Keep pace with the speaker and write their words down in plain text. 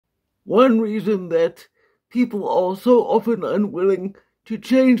One reason that people are so often unwilling to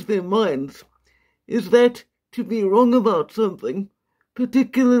change their minds is that to be wrong about something,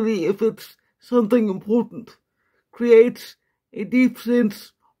 particularly if it's something important, creates a deep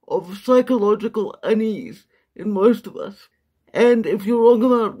sense of psychological unease in most of us. And if you're wrong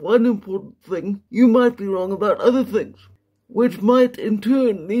about one important thing, you might be wrong about other things, which might in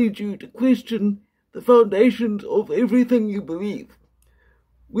turn lead you to question the foundations of everything you believe.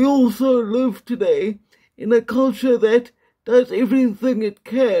 We also live today in a culture that does everything it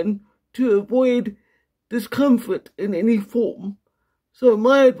can to avoid discomfort in any form. So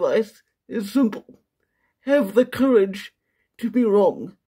my advice is simple. Have the courage to be wrong.